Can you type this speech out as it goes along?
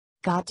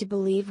Got to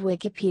Believe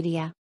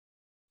Wikipedia.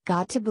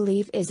 Got to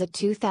Believe is a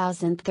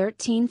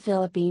 2013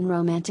 Philippine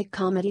romantic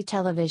comedy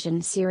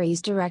television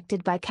series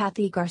directed by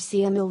Cathy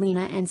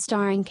Garcia-Molina and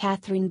starring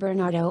Kathryn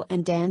Bernardo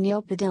and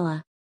Daniel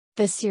Padilla.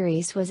 The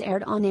series was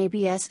aired on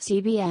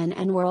ABS-CBN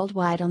and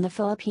worldwide on the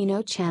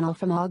Filipino Channel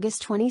from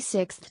August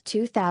 26,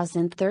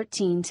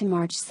 2013 to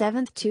March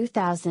 7,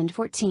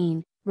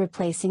 2014,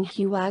 replacing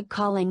Huwag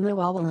Ka Lang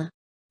Mawawala.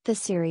 The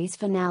series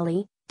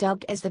finale,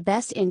 dubbed as the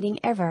best ending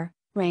ever,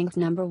 ranked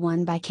number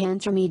 1 by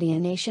Kantar Media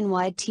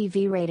nationwide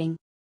TV rating.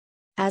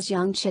 As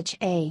young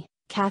Chichay,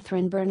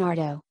 Kathryn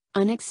Bernardo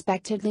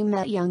unexpectedly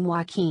met young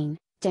Joaquin,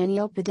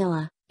 Daniel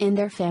Padilla, in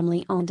their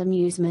family-owned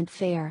amusement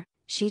fair.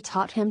 She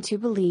taught him to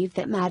believe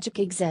that magic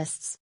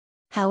exists.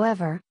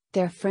 However,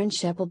 their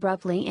friendship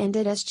abruptly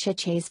ended as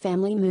Chichay's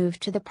family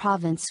moved to the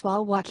province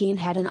while Joaquin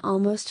had an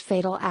almost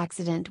fatal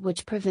accident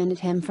which prevented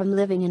him from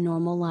living a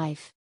normal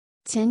life.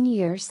 10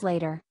 years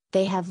later,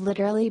 they have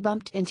literally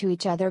bumped into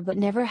each other but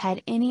never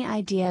had any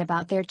idea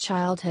about their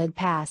childhood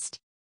past.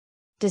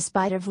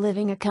 Despite of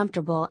living a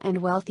comfortable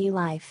and wealthy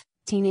life,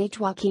 teenage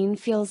Joaquin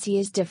feels he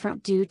is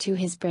different due to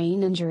his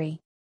brain injury.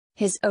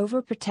 His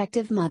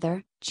overprotective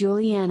mother,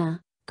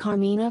 Juliana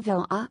Carmina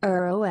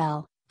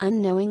Villarreal,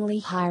 unknowingly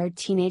hired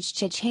teenage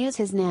Chichay as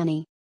his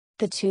nanny.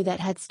 The two that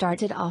had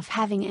started off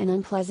having an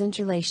unpleasant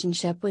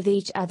relationship with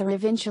each other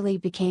eventually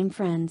became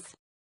friends.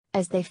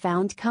 As they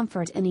found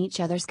comfort in each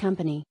other's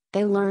company,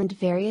 they learned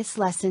various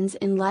lessons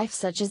in life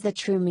such as the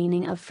true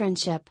meaning of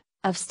friendship,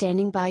 of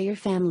standing by your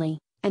family,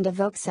 and of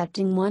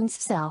accepting one's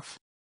self.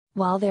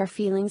 While their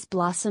feelings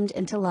blossomed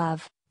into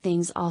love,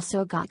 things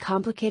also got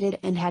complicated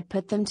and had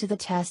put them to the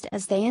test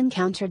as they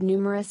encountered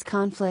numerous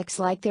conflicts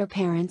like their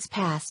parents'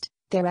 past,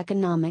 their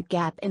economic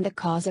gap and the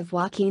cause of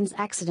Joaquin's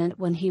accident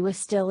when he was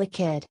still a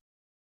kid.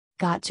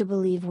 Got to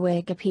Believe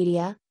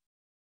Wikipedia.